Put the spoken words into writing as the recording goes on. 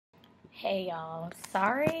Hey y'all,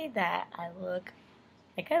 sorry that I look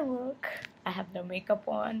like I look. I have no makeup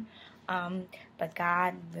on, but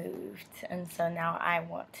God moved, and so now I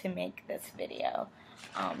want to make this video.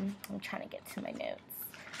 I'm trying to get to my notes.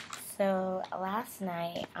 So last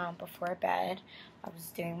night, before bed, I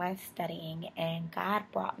was doing my studying, and God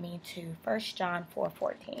brought me to 1 John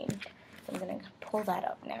 4:14. So I'm gonna pull that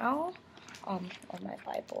up now on my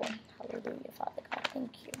Bible. Hallelujah, Father God,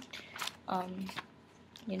 thank you.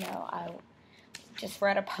 I just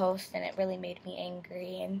read a post and it really made me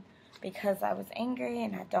angry, and because I was angry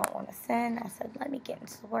and I don't want to sin, I said, let me get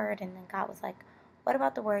into the word. And then God was like, what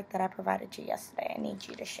about the word that I provided you yesterday? I need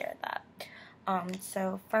you to share that.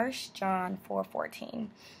 So 1 John 4:14,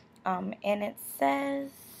 and it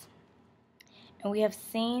says, and we have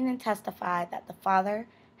seen and testified that the Father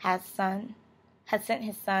has sent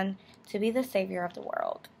his Son to be the Savior of the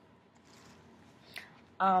world.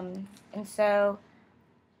 And so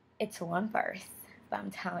it's one verse, but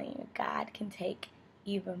I'm telling you, God can take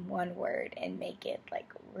even one word and make it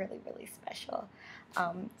like really, really special.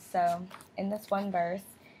 So in this one verse,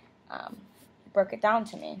 broke it down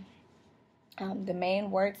to me. The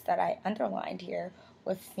main words that I underlined here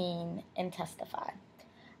was seen and testify.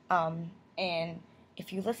 And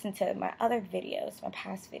if you listen to my other videos, my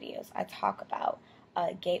past videos, I talk about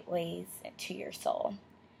gateways to your soul.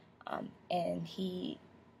 And he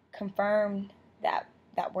confirmed that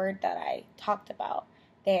word that I talked about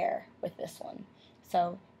there with this one.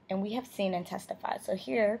 So, and we have seen and testified. So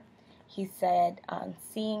here he said,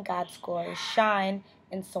 seeing God's glory shine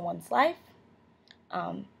in someone's life,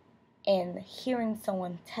 and hearing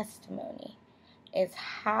someone's testimony is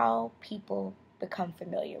how people become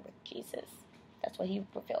familiar with Jesus. That's what he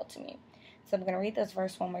revealed to me. So I'm going to read this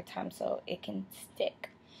verse one more time so it can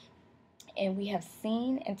stick. And we have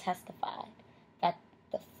seen and testified that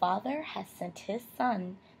the Father has sent his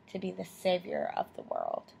Son to be the Savior of the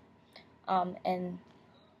world. And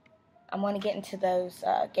I'm going to get into those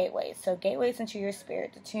gateways. So gateways into your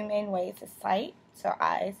spirit, the two main ways is sight, so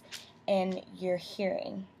eyes, and your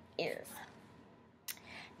hearing, ears.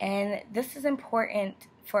 And this is important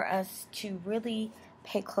for us to really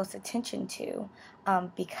pay close attention to,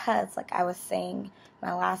 because like I was saying in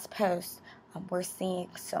my last post, we're seeing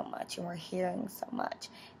so much and we're hearing so much,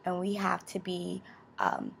 and we have to be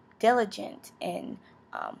diligent and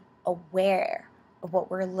aware of what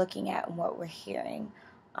we're looking at and what we're hearing.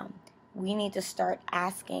 We need to start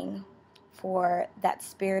asking for that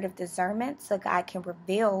spirit of discernment so God can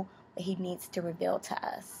reveal what he needs to reveal to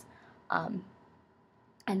us.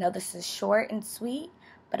 I know this is short and sweet,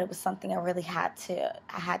 but it was something I really had to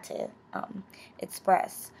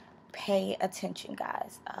express. Pay attention,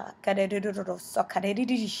 guys.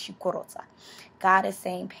 God is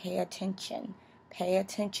saying pay attention. Pay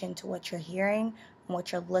attention to what you're hearing and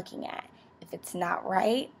what you're looking at. If it's not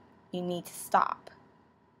right, you need to stop.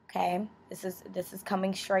 Okay? This is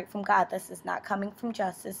coming straight from God. This is not coming from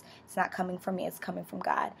justice. It's not coming from me. It's coming from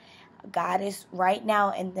God. God is right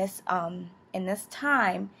now in this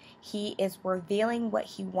time, he is revealing what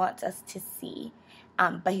he wants us to see.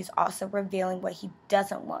 But he's also revealing what he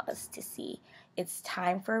doesn't want us to see. It's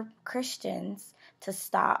time for Christians to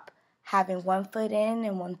stop having one foot in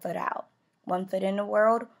and one foot out. One foot in the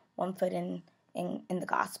world, one foot in the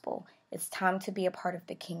gospel. It's time to be a part of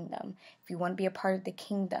the kingdom. If you want to be a part of the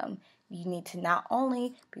kingdom, you need to not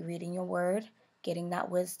only be reading your word, getting that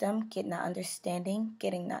wisdom, getting that understanding,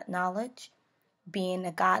 getting that knowledge, being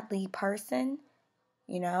a godly person,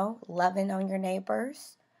 loving on your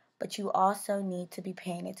neighbors, but you also need to be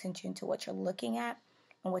paying attention to what you're looking at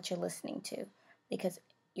and what you're listening to, because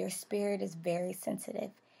your spirit is very sensitive.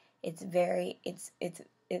 It's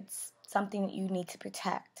something that you need to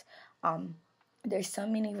protect. There's so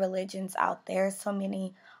many religions out there, so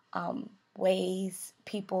many ways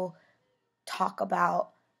people talk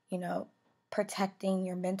about, protecting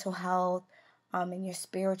your mental health and your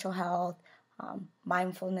spiritual health.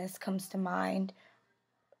 Mindfulness comes to mind,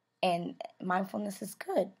 and mindfulness is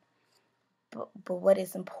good. But what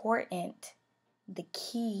is important, the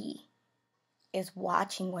key, is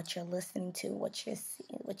watching what you're listening to, what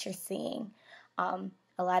you're seeing.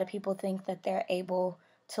 A lot of people think that they're able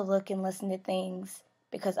to look and listen to things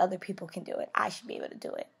because other people can do it. I should be able to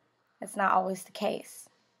do it. That's not always the case.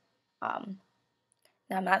 Now,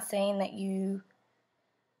 I'm not saying that you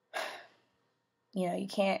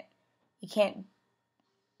can't.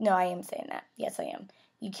 No, I am saying that. Yes, I am.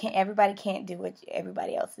 Everybody can't do what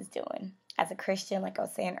everybody else is doing. As a Christian, like I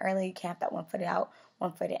was saying earlier, you can't have that one foot out,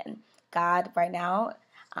 one foot in. God, right now,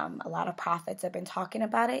 a lot of prophets have been talking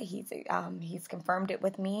about it. He's confirmed it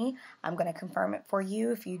with me. I'm going to confirm it for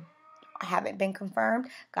you if you haven't been confirmed.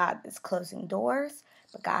 God is closing doors,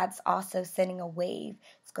 but God's also sending a wave.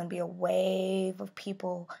 It's going to be a wave of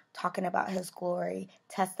people talking about his glory,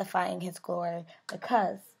 testifying his glory,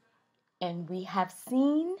 and we have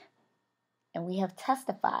seen and we have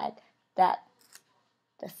testified that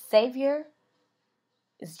the Savior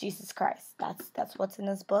is Jesus Christ. That's what's in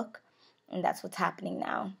this book, and that's what's happening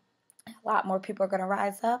now. A lot more people are going to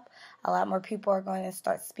rise up. A lot more people are going to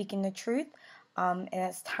start speaking the truth. And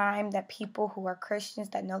it's time that people who are Christians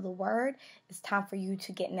that know the word, it's time for you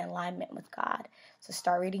to get in alignment with God. So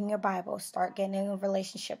start reading your Bible. Start getting in a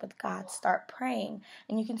relationship with God. Start praying.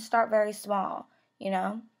 And you can start very small, you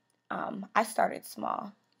know. I started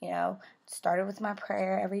small, you know. Started with my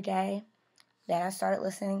prayer every day. Then I started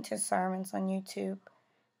listening to sermons on YouTube.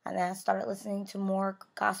 And then I started listening to more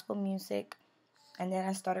gospel music. And then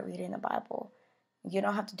I started reading the Bible. You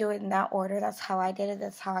don't have to do it in that order. That's how I did it.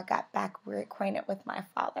 That's how I got back reacquainted with my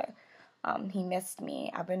Father. He missed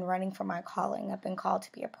me. I've been running for my calling. I've been called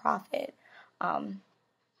to be a prophet.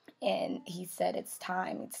 And he said, it's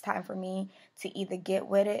time. It's time for me to either get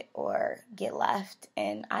with it or get left.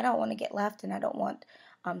 And I don't want to get left, and I don't want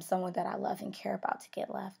someone that I love and care about to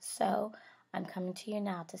get left. So I'm coming to you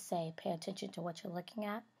now to say, pay attention to what you're looking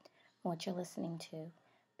at and what you're listening to,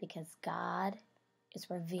 because God is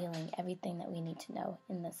revealing everything that we need to know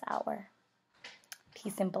in this hour.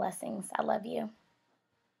 Peace and blessings. I love you.